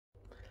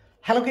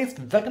Hello guys,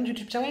 welcome to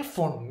YouTube channel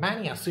Phone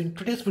Mania. So in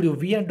today's video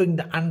we are doing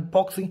the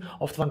unboxing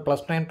of the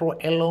OnePlus 9 Pro.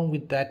 Along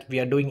with that we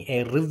are doing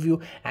a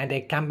review and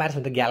a comparison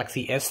of the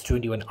Galaxy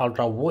S21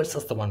 Ultra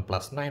versus the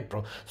OnePlus 9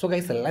 Pro. So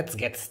guys, let's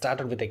get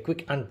started with a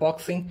quick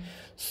unboxing.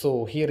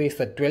 So here is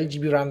the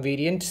 12GB RAM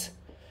variant.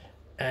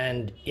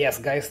 And yes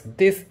guys,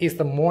 this is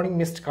the morning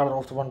mist color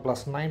of the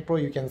OnePlus 9 Pro.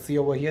 You can see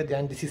over here.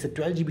 Then this is a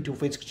 12GB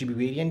 256GB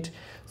variant.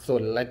 So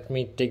let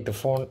me take the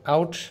phone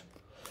out.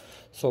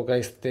 So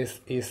guys, this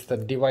is the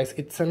device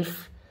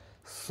itself.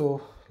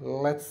 So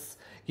let's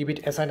keep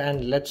it aside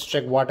and let's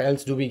check what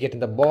else do we get in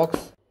the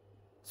box.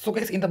 So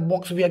guys, in the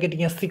box we are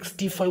getting a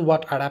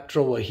 65-watt adapter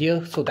over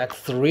here. So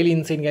that's really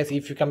insane guys.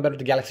 If you compare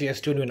the Galaxy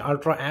S21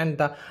 Ultra and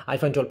the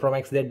iPhone 12 Pro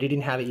Max, they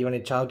didn't have even a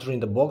charger in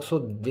the box. So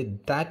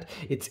with that,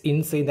 it's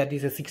insane. That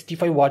is a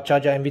 65-watt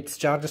charger and which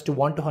charges to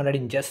 1 to 100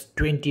 in just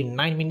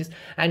 29 minutes.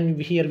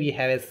 And here we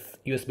have a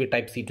USB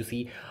Type-C to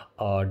C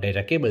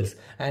data cables.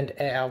 And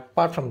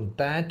apart from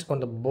that,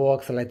 on the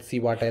box, let's see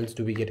what else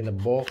do we get in the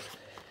box.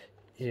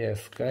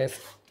 Yes guys,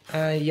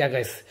 yeah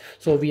guys,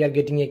 so we are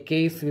getting a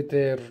case with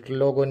a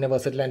logo Never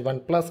Settle and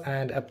OnePlus.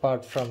 And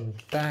apart from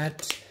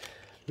that,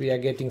 we are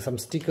getting some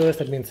stickers.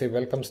 That means a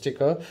welcome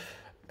sticker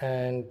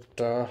and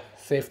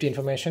safety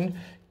information,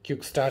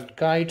 quick start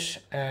guide,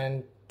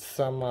 and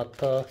some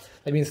other,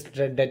 that means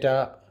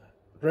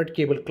red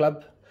cable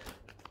club,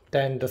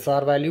 then the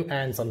SAR value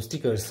and some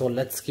stickers. So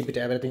let's keep it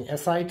everything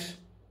aside.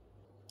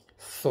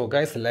 So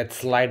guys, let's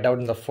slide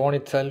down the phone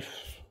itself.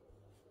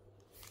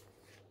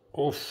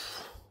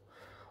 Oof.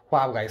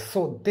 Wow guys,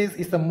 so this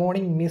is the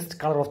morning mist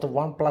color of the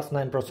OnePlus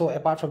 9 Pro. So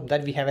apart from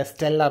that, we have a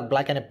stellar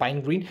black and a pine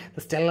green.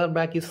 The stellar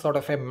black is sort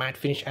of a matte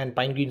finish and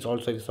pine green is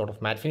also a sort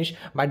of matte finish,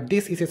 but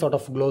this is a sort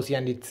of glossy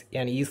and it's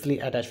an easily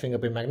attached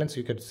fingerprint magnet. So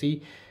you could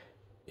see,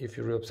 if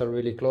you observe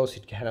really close,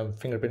 it can have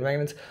fingerprint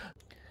magnets.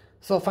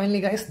 So finally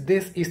guys,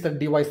 this is the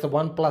device, the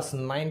OnePlus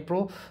 9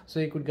 Pro.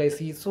 So you could guys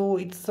see, so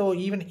it's so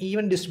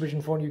even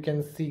distribution phone. You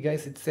can see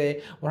guys, it's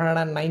a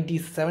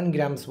 197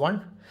 grams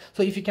one.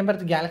 So if you compare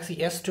the Galaxy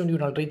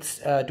S21 Ultra, it's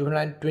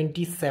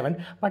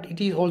 227, but it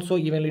is also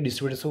evenly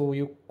distributed, so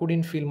you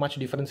couldn't feel much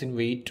difference in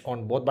weight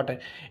on both. But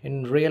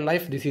in real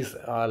life, this is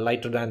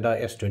lighter than the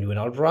S21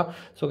 Ultra.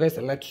 So guys,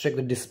 let's check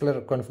the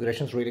display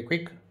configurations really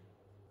quick.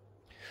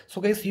 So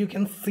guys, you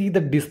can see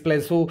the display.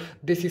 So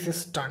this is a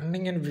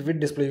stunning and vivid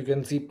display. You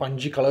can see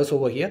punchy colors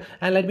over here.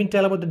 And let me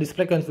tell about the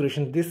display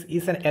configuration. This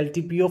is an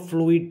LTPO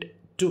fluid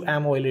to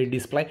AMOLED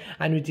display,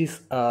 and which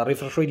is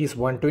refresh rate is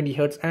 120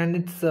 Hz, and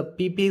its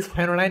PPI is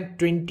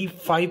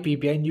 125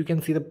 PPI, and you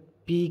can see the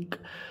peak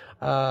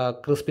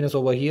crispiness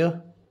over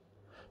here.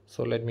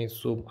 So let me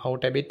zoom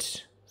out a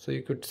bit so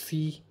you could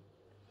see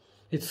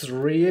it's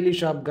really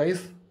sharp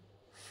guys.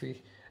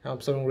 See, I'm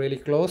observing really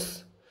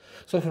close.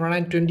 So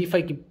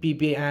 125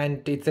 ppi,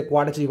 and it's a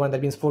quad HD one.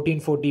 That means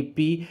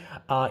 1440p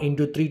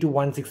into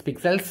 3216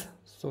 pixels.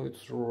 So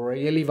it's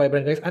really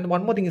vibrant guys. And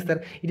one more thing is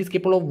that it is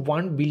capable of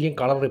 1 billion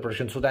color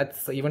reproduction. So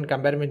that's even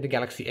compared with the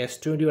Galaxy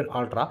S21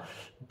 Ultra,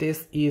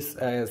 this is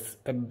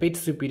a bit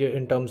superior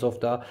in terms of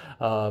the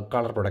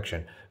color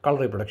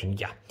reproduction.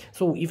 Yeah.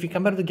 So if you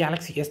compare the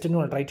Galaxy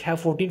S21 Ultra, it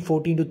have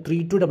 1440 into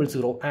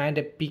 3200 and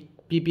a peak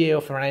PPI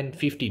of around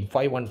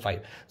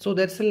 515. So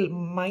that's a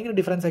minor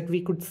difference. Like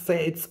we could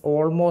say it's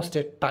almost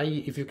a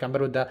tie if you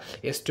compare with the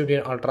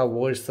S21 Ultra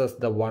versus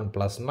the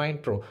OnePlus 9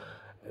 Pro.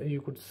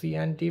 You could see,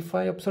 and if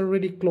I observe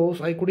really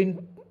close, I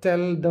couldn't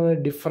tell the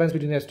difference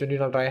between the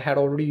S21 Ultra. I had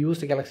already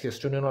used the Galaxy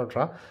S21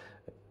 Ultra,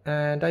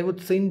 and I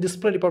would say in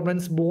display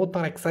departments both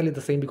are exactly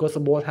the same, because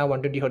both have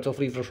 120 Hz of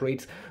refresh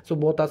rates. So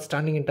both are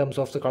stunning in terms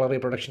of the color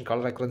reproduction,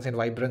 color accuracy and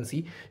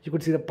vibrancy. You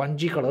could see the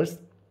punchy colors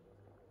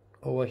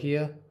over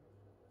here.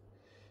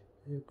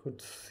 You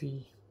could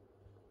see.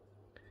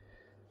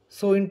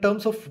 So in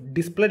terms of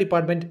display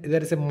department,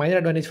 there is a minor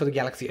advantage for the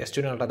Galaxy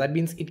S21 Ultra. That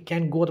means it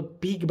can go the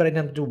peak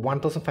brightness to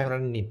 1500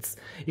 nits.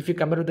 If you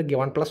compare with the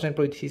OnePlus 9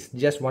 Pro, it is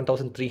just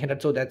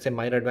 1300. So that's a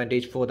minor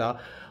advantage for the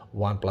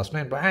OnePlus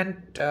 9 Pro.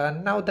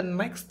 And now the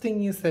next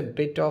thing is a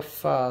bit of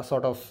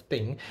sort of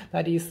thing.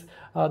 That is,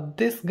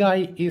 this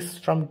guy is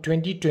from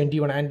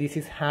 2021, and this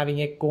is having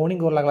a Corning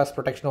Gorilla Glass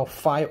protection of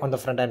 5 on the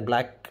front and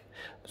back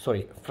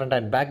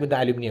with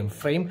the aluminum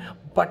frame.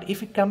 But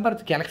if you compare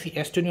the Galaxy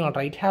S21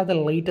 Ultra, it have the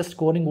latest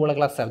Corning Gorilla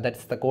Glass 7.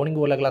 That's the Corning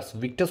Gorilla Glass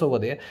Victus over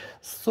there.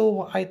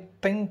 So I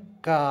think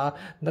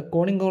the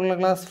Corning Gorilla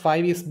Glass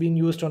 5 is being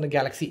used on the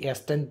Galaxy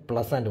S10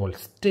 Plus and all.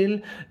 Still,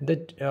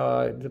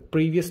 the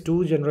previous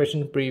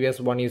previous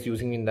one is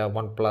using in the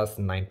OnePlus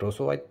 9 Pro.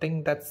 So I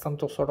think that's some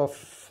sort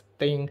of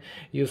thing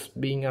is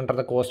being under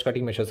the cost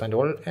cutting measures and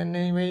all. And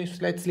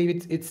anyways, let's leave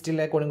it. It's still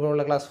a Corning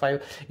Gorilla Glass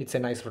 5. It's a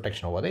nice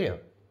protection over there.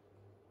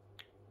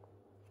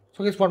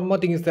 So guys, one more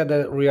thing is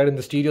that we are in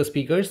the stereo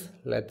speakers.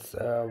 Let's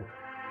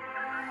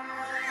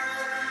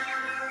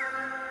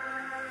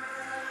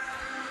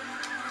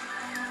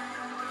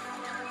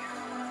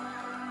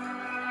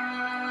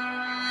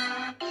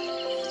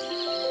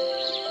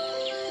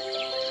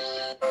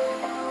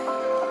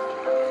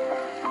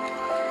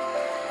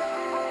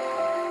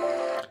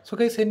So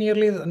guys, a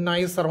nearly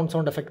nice surround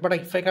sound effect, but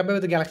if I compare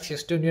with the Galaxy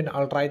S21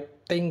 Ultra, I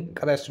think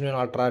the S21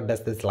 Ultra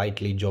does the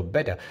slightly job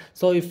better.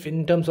 So if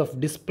in terms of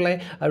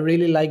display, I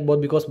really like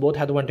both because both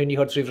have the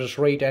 120Hz refresh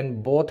rate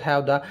and both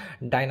have the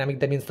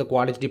dynamic, that means the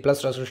Quad HD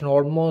plus resolution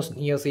almost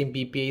near same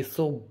PPI.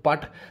 So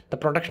but the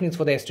protection is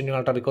for the S21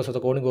 Ultra because of the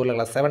Corning Gorilla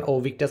Glass 7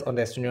 over Victus on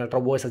the S21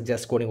 Ultra versus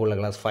just Corning Gorilla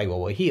Glass 5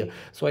 over here.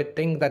 So I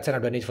think that's an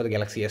advantage for the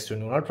Galaxy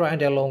S21 Ultra,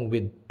 and along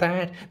with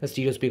that, the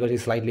stereo speakers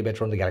is slightly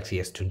better on the Galaxy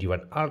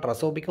S21 Ultra.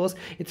 So because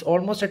it's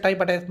almost a type,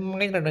 but a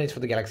minor advantage for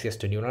the Galaxy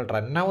S21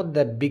 Ultra. Now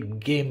the big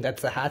game,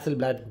 that's a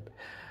Hasselblad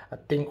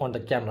thing on the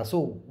camera.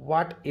 So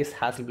what is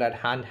Hasselblad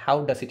and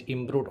how does it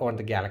improve on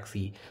the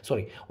Galaxy,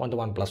 on the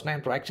OnePlus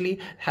 9 Pro? Actually,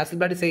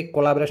 Hasselblad is a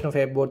collaboration of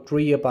about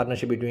 3-year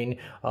partnership between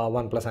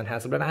OnePlus and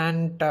Hasselblad,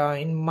 and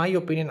in my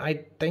opinion,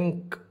 I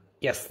think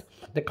yes,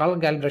 the color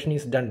calibration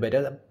is done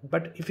better.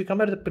 But if you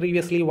compare the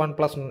previously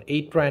OnePlus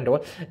 8 Pro and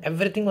all,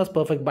 everything was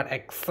perfect, but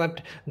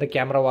except the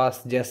camera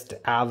was just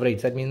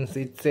average. That means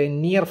it's a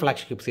near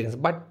flagship experience.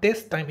 But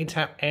this time it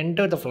have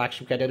entered the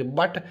flagship category,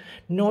 but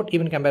not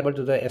even comparable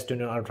to the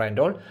S21 Ultra and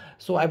all.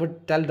 So I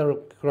would tell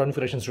the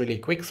configurations really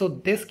quick. So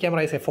this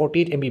camera is a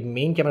 48MP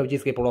main camera which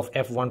is capable of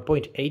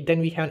f1.8. Then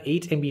we have an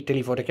 8MP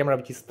telephoto camera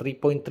which is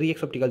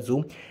 3.3x optical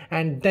zoom,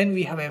 and then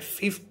we have a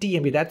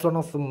 50MP. That's one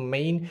of the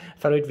main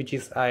favorite which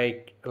is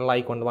I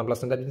like on the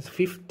OnePlus, and that is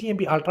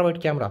 50MP ultra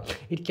wide camera.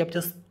 It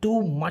captures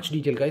too much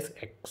detail, guys,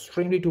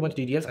 extremely too much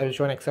details. I will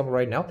show an example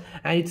right now,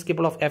 and it's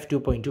capable of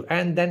f2.2.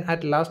 and then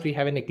at last we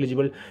have an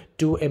negligible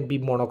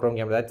 2MP monochrome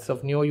camera. That's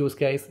of no use,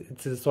 guys.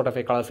 It's a sort of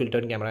a color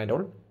filtered camera and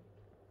all.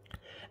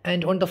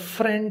 And on the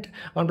front,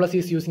 OnePlus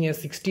is using a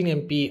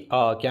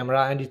 16MP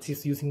camera, and it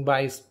is using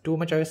by too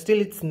much. Still,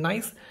 it's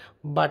nice,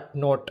 but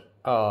not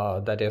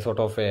that is sort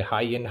of a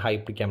high-end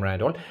hype camera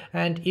and all.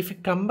 And if you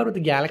compare with the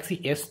Galaxy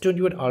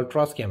S21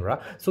 Ultra's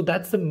camera, so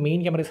that's the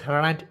main camera is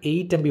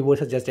 108MP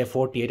versus just a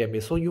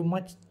 48MP. So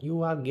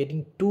you are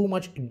getting too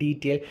much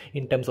detail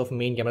in terms of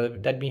main camera.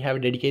 That we have a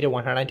dedicated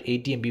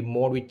 180MP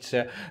mode, which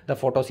the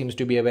photo seems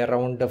to be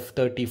around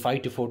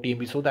 35 to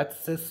 40MP. So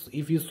that's just,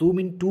 if you zoom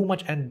in too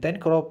much and then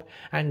crop,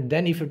 and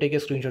then if you take a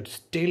screenshot,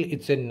 still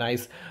it's a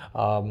nice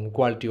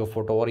quality of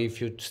photo. Or if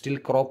you still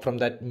crop from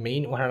that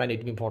main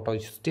 180MP photo,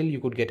 still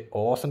you could get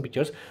awesome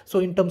pictures. So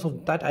in terms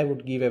of that, I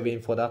would give a win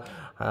for the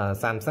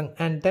Samsung.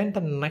 And then the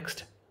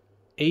next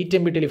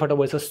 8MP telephoto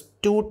versus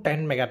two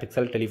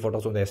 10-megapixel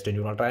telephotos on the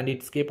S21 Ultra, and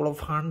it's capable of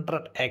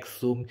 100x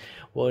zoom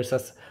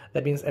versus,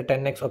 that means a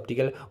 10x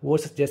optical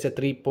versus just a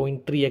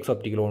 3.3x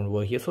optical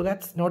over here. So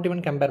that's not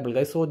even comparable,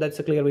 guys. So that's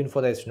a clear win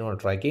for the S21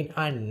 Ultra again.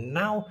 And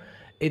now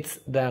it's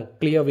the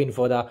clear win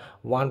for the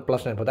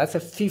OnePlus 9 Pro. That's a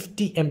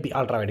 50MP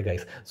ultra wide,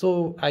 guys.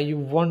 So you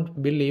won't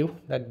believe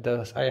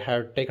that I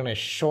have taken a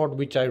shot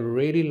which I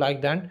really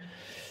like. Then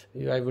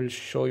I will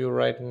show you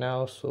right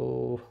now.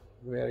 So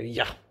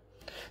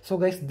so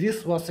guys,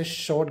 this was a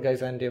shot,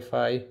 guys, and if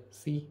I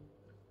see,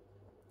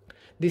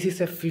 this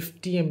is a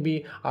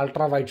 50MP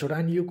ultra wide shot,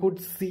 and you could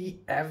see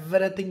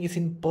everything is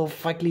in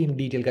perfectly in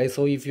detail, guys.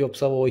 So if you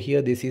observe over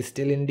here, this is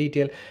still in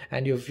detail,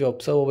 and if you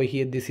observe over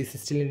here, this is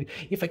still in.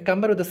 If I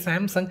compare with the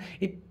Samsung,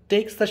 it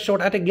takes the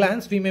shot at a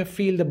glance, we may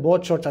feel the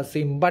both shots are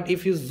same, but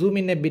if you zoom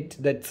in a bit,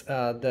 that's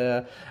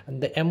the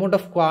amount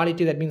of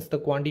quality, that means the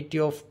quantity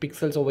of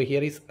pixels over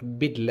here is a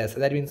bit less.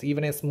 That means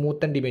even a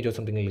smoothened image or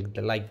something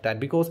like that,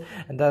 because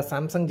the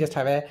Samsung just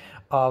have a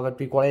what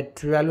we call a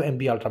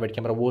 12MP ultra wide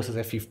camera versus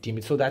a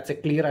 50MP. So that's a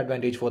clear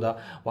advantage for the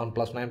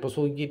OnePlus 9 Pro.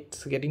 So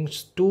it's getting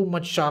too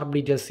much sharp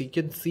details. You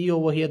can see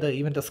over here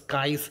even the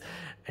skies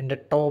and the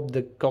top,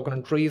 the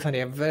coconut trees, and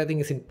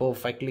everything is in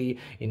perfectly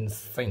in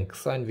sync.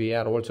 So, and we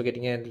are also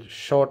getting a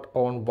shot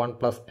on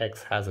OnePlus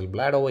X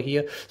Hasselblad over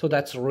here. So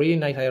that's really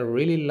nice. I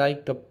really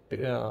like the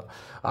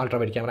ultra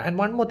wide camera. And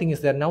one more thing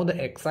is that now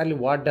exactly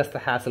what does the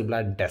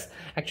Hasselblad does.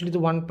 Actually, the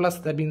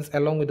OnePlus, that means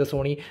along with the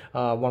Sony,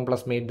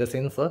 OnePlus made the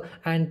sensor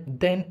and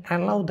then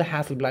allow the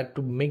Hasselblad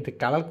to make the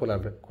color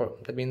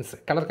that means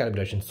color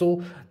calibration.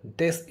 So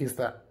this is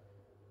the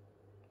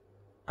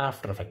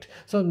after effect.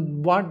 So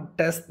what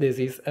does this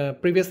is,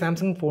 previous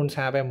Samsung phones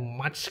have a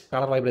much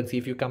color vibrancy.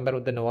 If you compare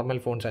with the normal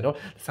phones and all,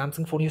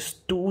 Samsung phone is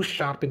too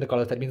sharp in the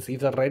colors. That means if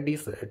the red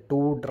is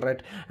too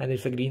red, and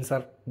if the greens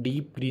are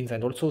deep greens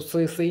and also,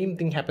 so same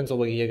thing happens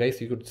over here,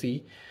 guys. You could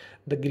see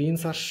the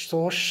greens are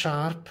so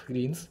sharp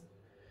greens.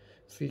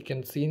 So you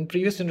can see in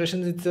previous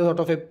generations it's a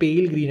sort of a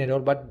pale green and all,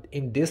 but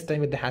in this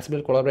time with the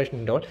Hasselblad collaboration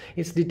and all,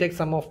 it detects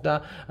some of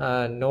the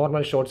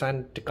normal shots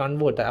and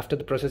convert after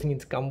the processing,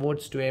 it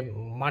converts to a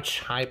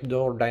much hyped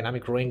or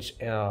dynamic range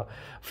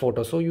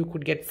photo. So you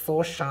could get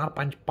so sharp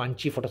and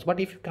punchy photos.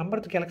 But if you compare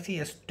the Galaxy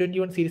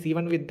S21 series,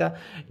 even with the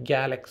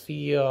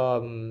Galaxy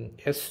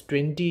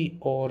S20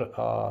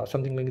 or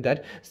something like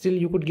that, still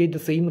you could get the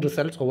same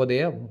results over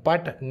there.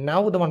 But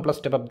now the OnePlus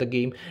step up the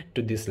game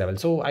to this level.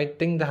 So I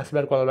think the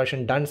Hasselblad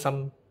collaboration done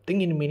some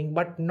thing in meaning,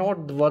 but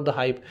not worth the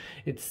hype.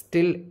 It's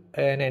still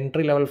an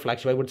entry level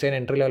flagship. I would say an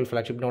entry level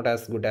flagship, not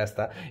as good as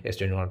the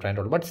S21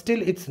 Ultra, but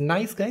still it's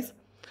nice, guys.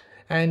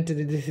 And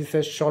this is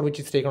a shot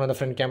which is taken on the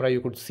front camera. You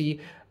could see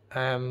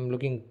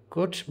looking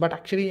good, but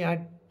actually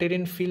I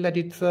didn't feel that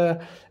it's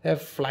a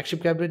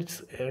flagship category.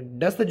 It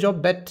does the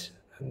job but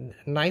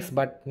nice,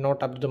 but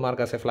not up to the mark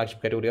as a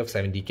flagship category of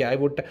 70k. I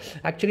would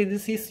actually,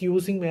 this is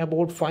using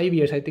about 5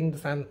 years. I think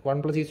the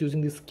OnePlus is using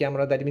this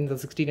camera, that means the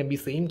 16 MB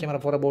same camera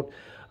for about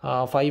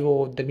 5,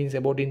 or that means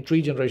about in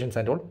 3 generations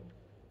and all.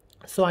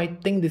 So I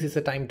think this is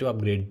the time to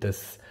upgrade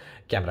this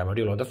camera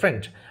module on the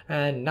front.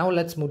 And now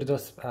let's move to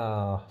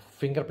the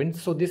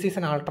fingerprints. So this is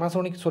an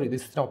ultrasonic, sorry,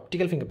 this is an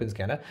optical fingerprint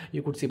scanner,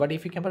 you could see. But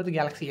if you compare the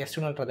Galaxy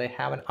S21 Ultra, they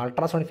have an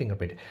ultrasonic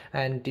fingerprint.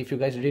 And if you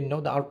guys didn't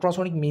know, the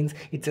ultrasonic means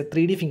it's a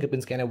 3D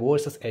fingerprint scanner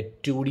versus a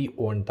 2D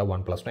on the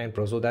OnePlus 9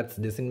 Pro. So that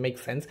doesn't make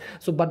sense.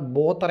 So but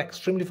both are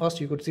extremely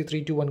fast. You could see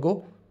 3, 2, 1,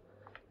 go.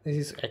 This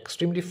is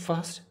extremely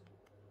fast.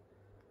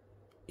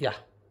 Yeah,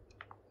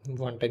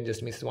 one time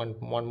just missed one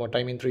more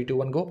time in 3, 2,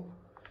 1, go,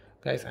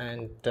 guys.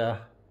 And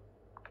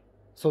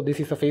so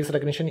this is a face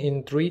recognition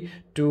in 3,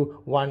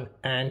 2, 1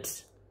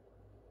 and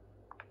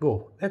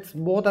go. That's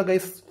both are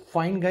guys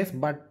fine guys,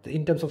 but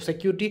in terms of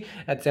security,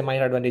 that's a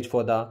minor advantage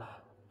for the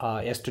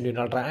S21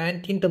 Ultra.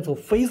 And in terms of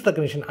face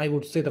recognition, I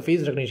would say the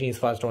face recognition is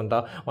fast on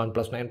the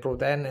OnePlus 9 Pro.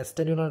 Then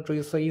S21 Ultra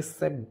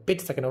is a bit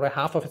second or a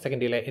half of a second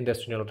delay in the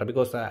S21 Ultra,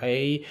 because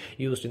I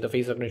used in the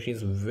face recognition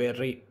is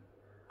very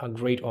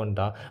great on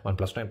the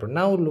OnePlus 9 Pro.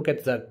 Now look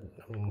at the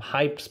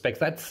hype specs.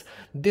 That's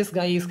this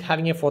guy is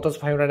having a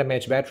 4500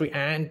 mAh battery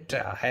and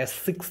has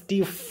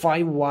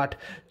 65 watt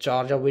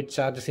charger, which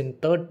charges in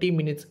 30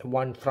 minutes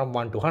from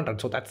 1 to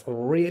 100. So that's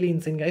really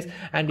insane guys.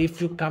 And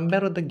if you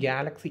compare with the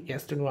Galaxy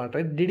S21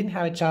 Ultra, it didn't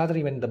have a charger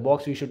even in the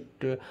box. You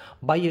should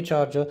buy a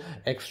charger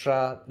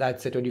extra,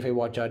 that's a 25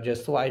 watt charger.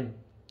 So I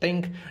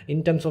think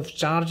in terms of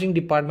charging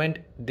department,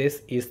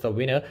 this is the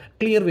winner,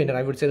 clear winner,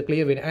 I would say the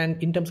clear winner.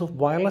 And in terms of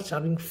wireless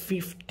charging,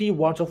 50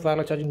 watts of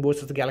wireless charging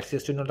versus the Galaxy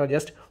S21 Ultra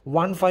just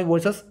 15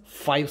 versus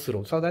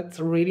 50. So that's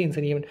really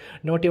insane, even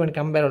not even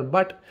comparable.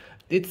 But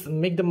it's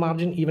make the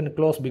margin even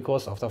close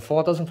because of the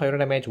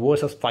 4500 mAh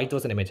versus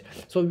 5000 mAh.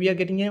 So we are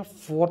getting a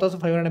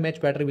 4500 mAh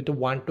battery with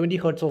 120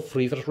 Hz of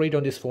refresh rate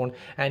on this phone.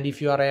 And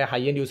if you are a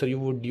high-end user, you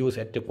would use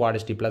it to Quad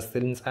HD Plus.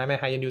 Since I'm a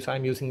high-end user,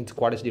 I'm using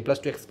Quad HD Plus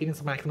to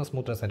experience maximum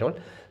smoothness and all.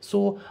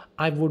 So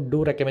I would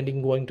do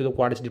recommending going to the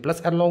Quad HD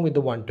Plus along with the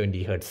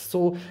 120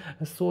 Hz.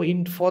 So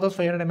in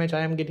 4500 mAh,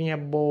 I am getting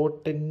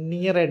about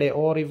near a day,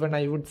 or even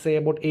I would say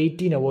about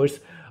 18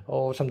 hours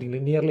or something,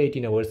 nearly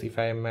 18 hours if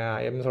I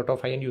am sort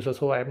of high-end user.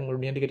 So I'm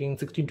nearly getting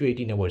 16 to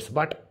 18 hours.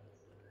 But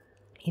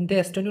in the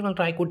S21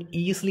 Ultra, I could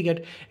easily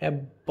get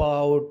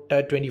about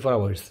 24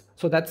 hours.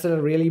 So that's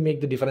really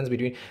make the difference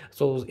between,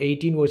 so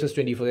 18 versus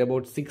 24,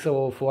 about 6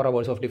 or 4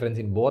 hours of difference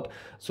in both.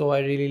 So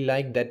I really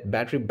like that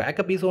battery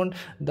backup is on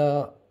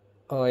the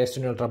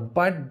S21 Ultra,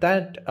 but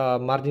that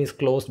margin is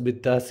closed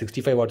with the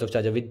 65 watts of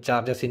charger, which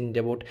charges in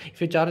about, if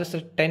you charge us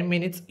 10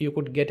 minutes, you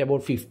could get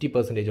about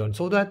 50% on.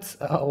 So that's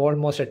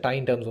almost a tie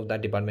in terms of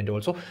that department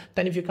also.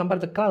 Then if you compare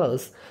the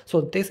colors, so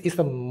this is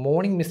the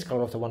morning mist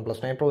color of the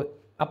OnePlus 9 Pro.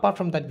 Apart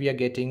from that, we are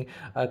getting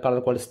a color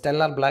called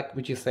Stellar Black,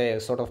 which is a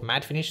sort of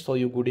matte finish, so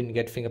you couldn't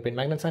get fingerprint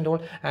magnets and all.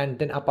 And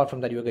then apart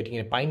from that, you are getting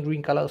a pine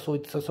green color, so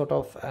it's a sort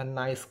of a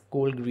nice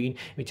cool green,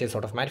 which is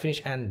sort of matte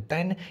finish. And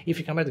then if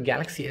you compare the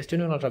Galaxy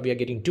S21 Ultra, we are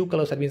getting two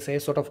colors, that means a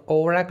sort of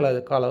aura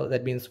color,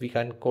 that means we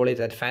can call it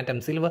that Phantom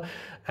Silver.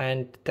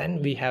 And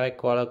then we have a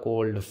color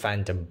called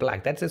Phantom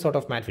Black, that's a sort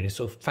of matte finish.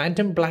 So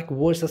Phantom Black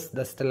versus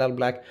the Stellar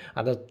Black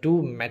are the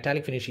two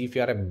metallic finish if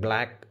you are a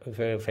black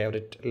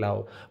favorite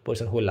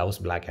person who loves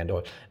black and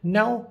all.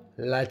 Now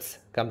let's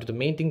come to the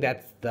main thing,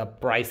 that's the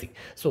pricing.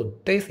 So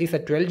this is a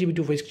 12GB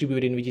to 4GB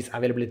variant, which is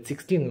available at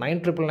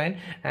 16,999,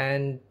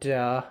 and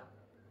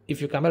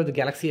if you compare the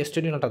Galaxy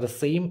S21 Ultra, the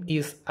same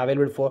is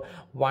available for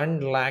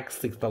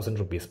 1,06,000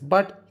 rupees.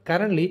 But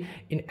currently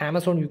in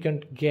Amazon you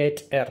can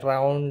get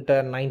around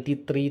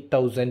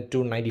 93,000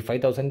 to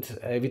 95,000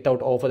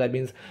 without offer, that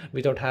means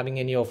without having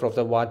any offer of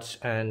the watch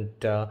and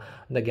the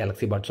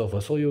Galaxy Buds offer.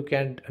 So you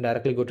can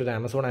directly go to the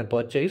Amazon and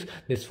purchase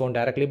this phone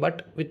directly,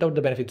 but without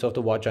the benefits of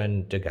the watch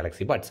and the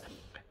Galaxy Buds.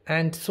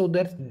 And so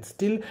there's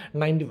still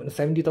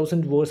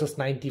 70,000 versus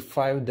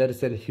 95, there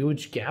is a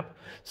huge gap.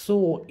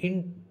 So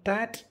in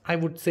that, I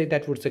would say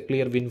that was a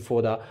clear win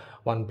for the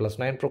OnePlus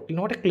 9 Pro.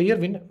 Not a clear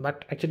win,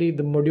 but actually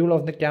the module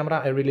of the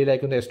camera I really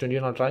like on the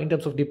S21 Ultra. In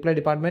terms of display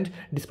department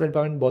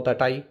both are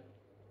tie.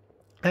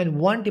 And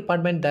one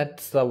department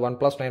that's the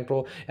OnePlus 9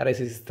 Pro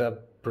erases is the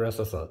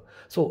processor.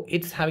 So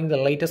it's having the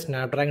latest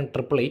Snapdragon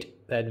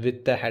 888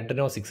 with the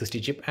Adreno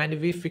 660 chip. And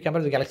if we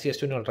compare the Galaxy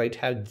S21 Ultra, it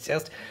has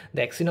just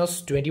the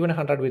Exynos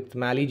 2100 with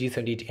Mali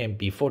G78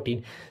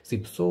 MP14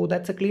 chip. So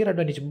that's a clear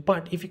advantage.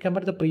 But if you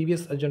compare the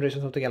previous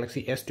generations of the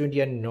Galaxy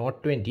S20 and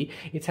Note 20,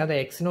 it's had the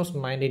Exynos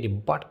 980.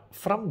 But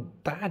from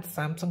that,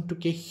 Samsung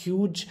took a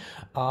huge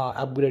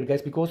upgrade,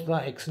 guys, because the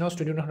Exynos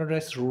 2100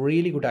 is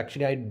really good.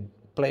 Actually, I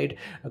played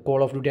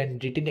Call of Duty and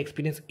didn't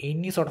experience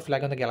any sort of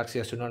lag on the Galaxy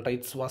S21 Ultra.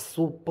 It was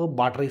super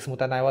buttery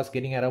smooth, and I was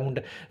getting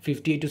around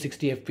 58 to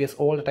 60 FPS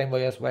all the time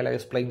while I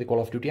was playing the Call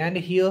of Duty. And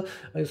here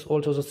is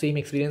also the same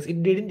experience.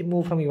 It didn't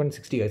move from even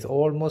 60, guys.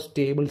 Almost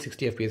stable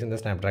 60 FPS in the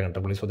Snapdragon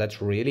 888. So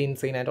that's really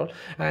insane at all.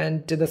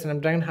 And the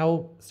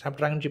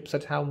Snapdragon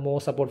chipsets have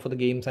more support for the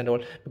games and all,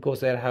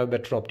 because they have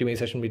better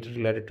optimization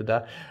related to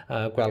the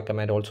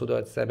Qualcomm, and also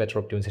that's a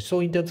better optimization. So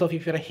in terms of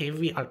if you're a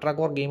heavy ultra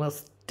core gamer,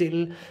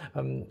 still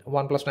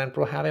OnePlus 9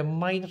 Pro have a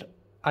minor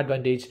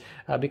advantage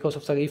because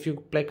of if you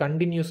play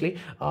continuously,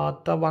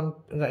 the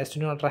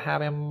S21 Ultra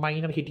have a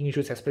minor heating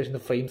issues, especially in the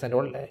frames and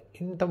all.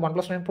 In the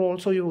OnePlus 9 Pro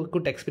also you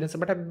could experience,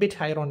 but a bit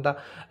higher on the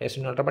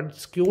S21 Ultra, but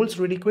it cools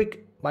really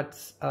quick. But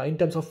in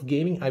terms of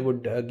gaming, I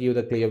would give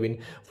the clear win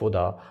for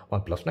the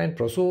OnePlus 9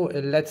 Pro. So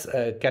let's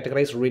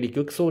categorize really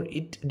quick. So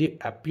it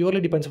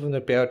purely depends upon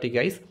the priority,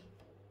 guys.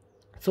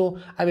 So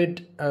I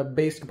would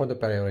based upon the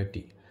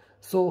priority.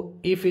 So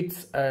if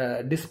it's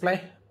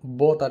display,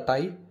 both are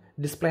tied.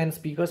 Display and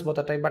speakers both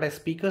are tied, but as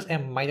speakers a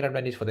minor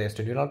advantage for the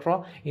S21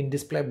 Ultra. In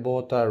display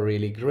both are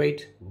really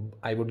great.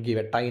 I would give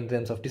a tie in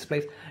terms of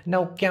displays.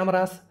 Now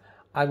cameras,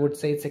 I would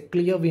say it's a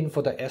clear win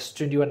for the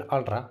S21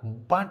 Ultra,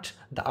 but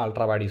the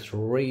ultra wide is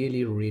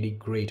really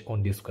great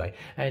on this guy.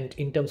 And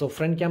in terms of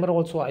front camera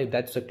also,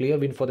 that's a clear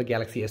win for the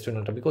Galaxy S21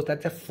 Ultra, because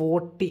that's a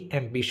 40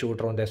 MP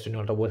shooter on the S21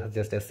 Ultra versus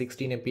just a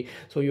 16 MP.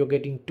 So you're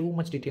getting too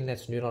much detail in the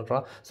S21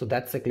 Ultra. So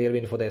that's a clear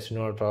win for the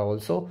S21 Ultra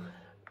also.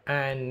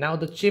 And now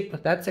the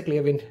chip, that's a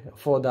clear win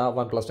for the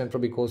OnePlus 9 Pro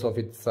because of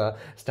its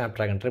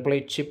Snapdragon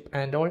 888 chip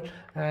and all.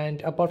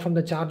 And apart from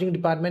the charging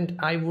department,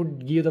 I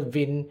would give the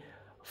win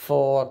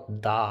for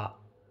the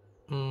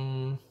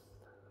 9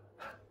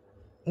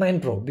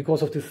 Pro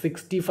because of the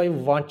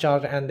 65-watt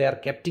charge, and they are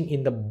kept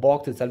in the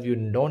box itself. You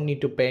don't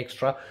need to pay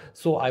extra.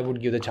 So I would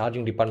give the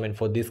charging department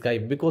for this guy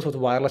because of the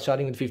wireless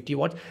charging with 50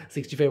 watts,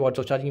 65 watts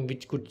of charging,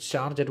 which could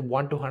charge at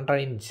 1 to 100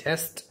 in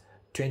just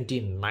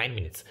 29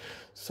 minutes.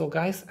 So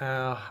guys,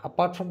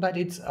 apart from that,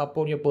 it's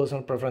upon your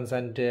personal preference.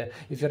 And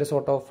if you're a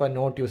sort of a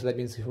note user, that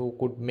means you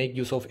could make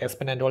use of S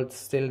Pen and all,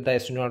 still the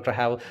S21 Ultra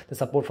have the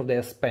support for the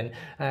S Pen.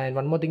 And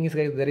one more thing is,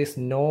 guys, there is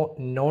no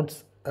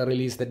notes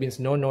release, that means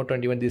no Note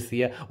 21 this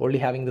year, only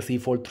having the C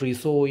Fold 3.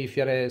 So if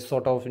you're a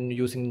sort of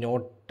using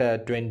Note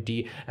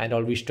 20 and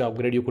all wish to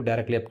upgrade, you could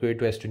directly upgrade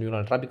to S21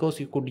 Ultra, because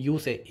you could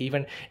use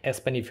even S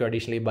Pen if you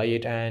additionally buy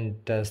it, and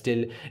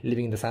still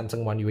living in the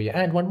Samsung One UI.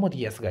 And one more thing,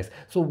 yes guys,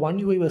 so One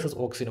UI versus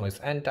Oxynoise,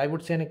 and I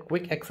would say in a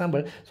quick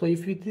example. So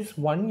if with this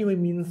One UI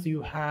means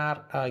you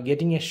are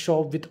getting a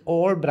shop with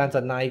all brands,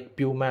 like Nike,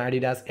 Puma,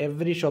 Adidas,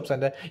 every shops,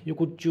 and you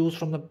could choose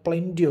from the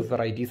plenty of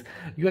varieties.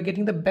 You are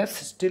getting the best,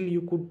 still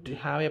you could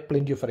have a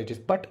plenty of varieties.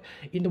 But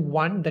in the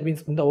one, that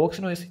means in the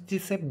Oxynoise, it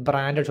is a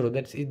branded showroom,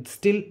 that's it's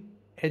still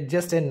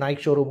just a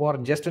Nike showroom or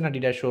just an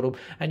Adidas showroom,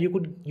 and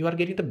you are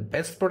getting the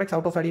best products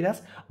out of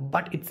Adidas,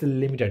 but it's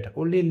limited,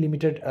 only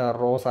limited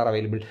rows are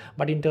available.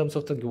 But in terms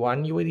of the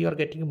One UI, you are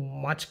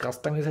getting much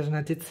customization,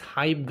 and it's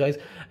hype, guys.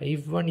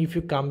 Even if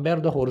you compare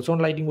the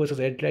horizontal lighting versus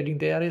edge lighting,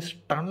 there is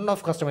ton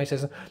of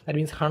customization. That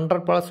means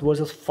 100 plus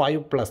versus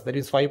 5 plus, that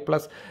is 5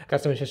 plus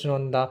customization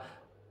on the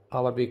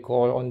what we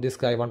call on this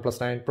guy OnePlus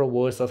 9 Pro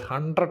versus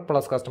 100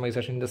 plus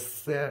customization in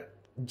this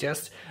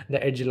just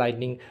the edge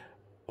lighting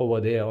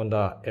over there on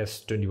the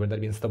S21, that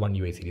means the One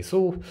UI series.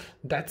 So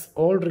that's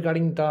all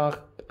regarding the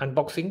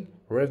unboxing,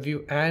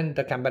 review, and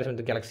the comparison with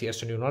the Galaxy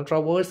S21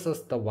 Ultra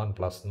versus the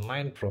OnePlus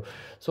 9 Pro.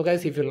 So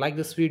guys, if you like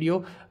this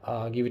video,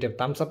 give it a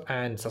thumbs up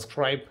and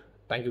subscribe.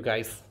 Thank you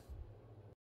guys.